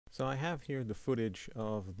So I have here the footage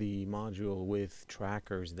of the module with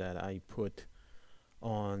trackers that I put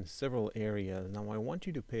on several areas. Now I want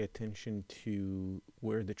you to pay attention to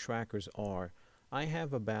where the trackers are. I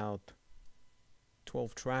have about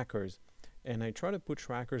 12 trackers, and I try to put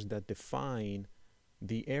trackers that define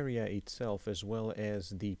the area itself as well as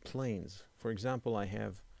the planes. For example, I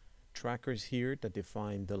have trackers here that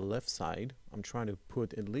define the left side. I'm trying to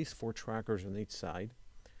put at least 4 trackers on each side.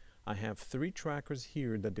 I have 3 trackers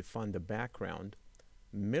here that define the background,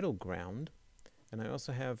 middle ground, and I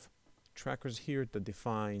also have trackers here that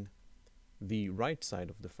define the right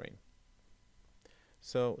side of the frame.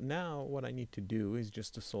 So now what I need to do is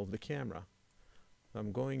just to solve the camera.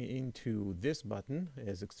 I'm going into this button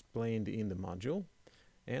as explained in the module,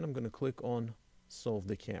 and I'm going to click on Solve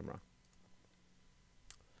the Camera.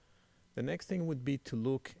 The next thing would be to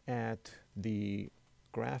look at the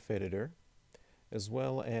graph editor as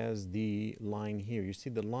well as the line here. You see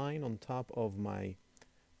the line on top of my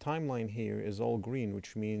timeline here is all green,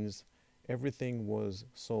 which means everything was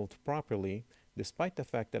solved properly, despite the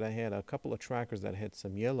fact that I had a couple of trackers that had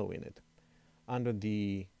some yellow in it. Under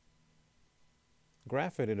the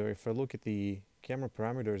graph editor, if I look at the camera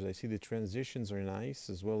parameters, I see the transitions are nice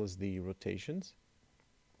as well as the rotations.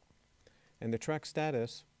 And the track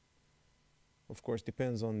status, of course,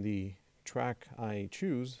 depends on the track I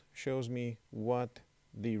choose, shows me what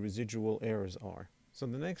the residual errors are. So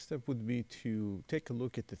the next step would be to take a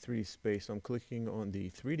look at the 3D space. So I'm clicking on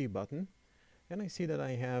the 3D button, and I see that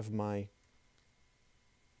I have my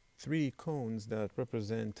 3D cones that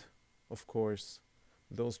represent, of course,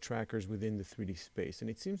 those trackers within the 3D space. And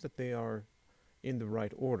it seems that they are in the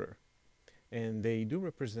right order. And they do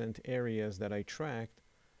represent areas that I tracked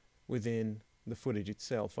within the footage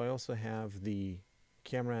itself. I also have the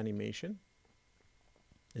camera animation.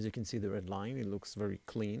 As you can see, the red line, it looks very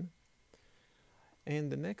clean.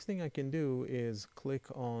 And the next thing I can do is click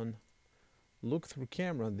on Look Through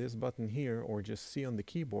Camera, this button here, or just see on the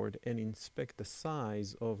keyboard and inspect the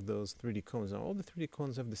size of those 3D cones. Now all the 3D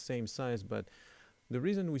cones have the same size, but the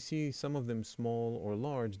reason we see some of them small or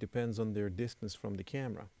large depends on their distance from the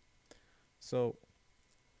camera. So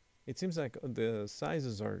it seems like the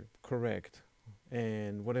sizes are correct,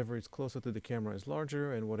 and whatever is closer to the camera is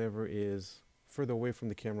larger, and whatever is further away from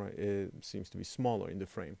the camera seems to be smaller in the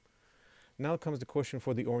frame. Now comes the question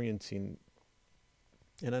for the Orient Scene.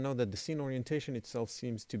 And I know that the scene orientation itself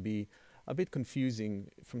seems to be a bit confusing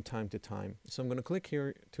from time to time. So I'm going to click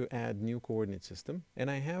here to add new coordinate system.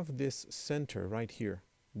 And I have this center right here,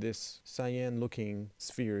 this cyan looking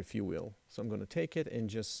sphere, if you will. So I'm going to take it and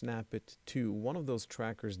just snap it to one of those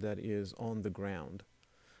trackers that is on the ground.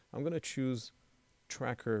 I'm going to choose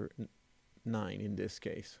tracker 9 in this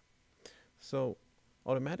case. So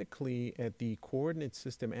automatically at the coordinate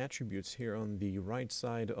system attributes here on the right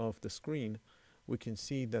side of the screen, we can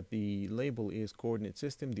see that the label is coordinate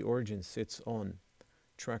system. The origin sits on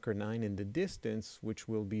tracker 9, and the distance, which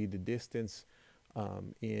will be the distance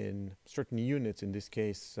in certain units. In this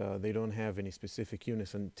case, they don't have any specific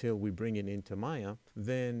units until we bring it into Maya.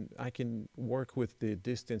 Then I can work with the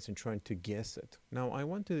distance and trying to guess it. Now I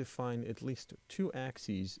want to define at least 2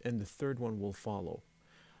 axes, and the third one will follow.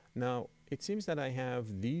 Now it seems that I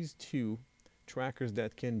have these 2 trackers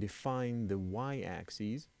that can define the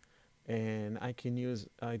y-axis, and I can use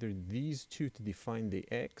either these 2 to define the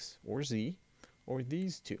x or z, or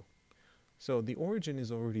these 2. So the origin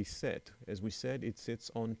is already set. As we said, it sits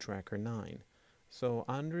on tracker 9. So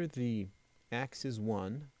under the axis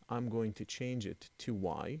 1, I'm going to change it to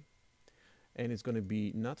y, and it's going to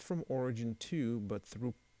be not from origin 2, but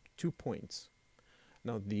through 2 points.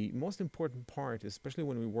 Now the most important part, especially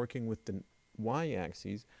when we're working with the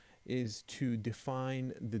y-axis, is to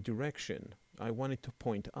define the direction. I want it to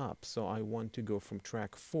point up, so I want to go from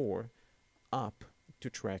track 4 up to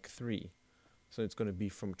track 3. So it's going to be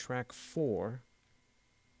from track 4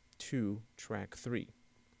 to track 3.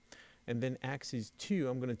 And then axis 2,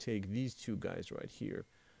 I'm going to take these 2 guys right here.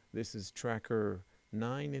 This is tracker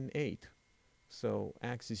 9 and 8. So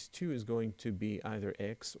axis 2 is going to be either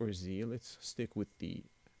x or z. Let's stick with the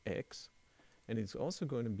x. And it's also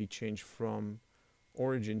going to be changed from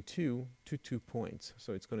origin 2 to 2 points.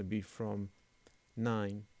 So it's going to be from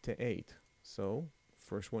 9 to 8. So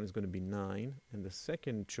first one is going to be 9, and the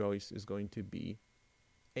second choice is going to be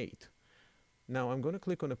 8. Now I'm going to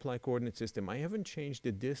click on Apply Coordinate System. I haven't changed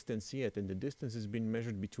the distance yet, and the distance has been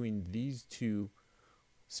measured between these 2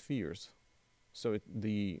 spheres. So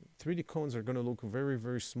the 3D cones are going to look very,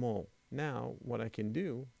 very small. Now what I can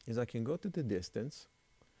do is I can go to the distance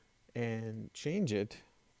and change it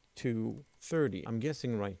to 30. I'm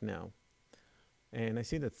guessing right now. And I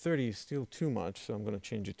see that 30 is still too much, so I'm going to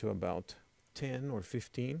change it to about 10 or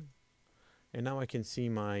 15. And now I can see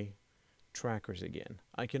my trackers again.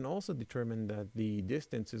 I can also determine that the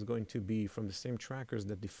distance is going to be from the same trackers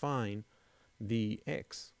that define the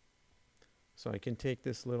X. So I can take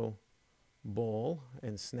this little ball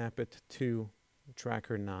and snap it to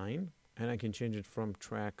tracker 9, and I can change it from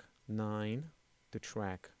track 9 to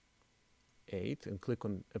track 8 and click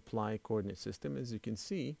on apply coordinate system. As you can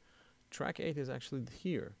see, track 8 is actually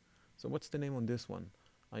here. So what's the name on this one?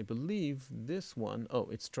 I believe this one, oh,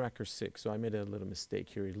 it's tracker 6. So I made a little mistake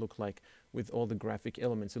here. It looked like, with all the graphic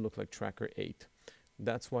elements, it looked like tracker 8.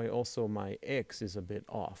 That's why also my X is a bit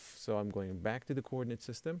off. So I'm going back to the coordinate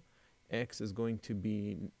system. X is going to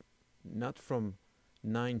be not from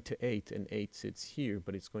 9 to 8, and 8 sits here,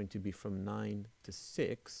 but it's going to be from 9 to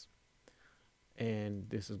 6. And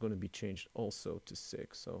this is going to be changed also to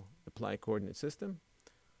 6. So apply coordinate system.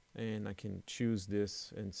 And I can choose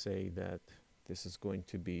this and say that this is going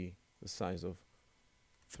to be the size of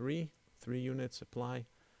 3 units, apply,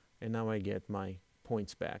 and now I get my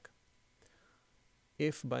points back.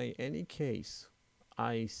 If by any case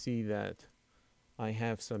I see that I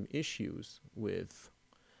have some issues with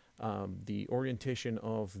the orientation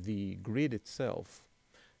of the grid itself,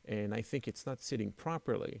 and I think it's not sitting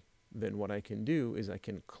properly, then what I can do is I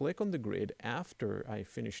can click on the grid after I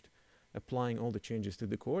finished applying all the changes to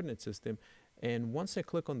the coordinate system, and once I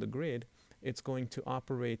click on the grid, it's going to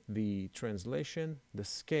operate the translation, the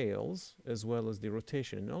scales, as well as the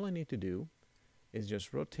rotation. And all I need to do is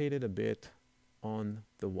just rotate it a bit on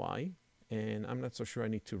the Y, and I'm not so sure I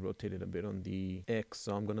need to rotate it a bit on the X,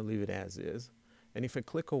 so I'm going to leave it as is. And if I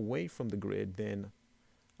click away from the grid, then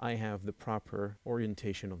I have the proper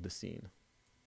orientation of the scene.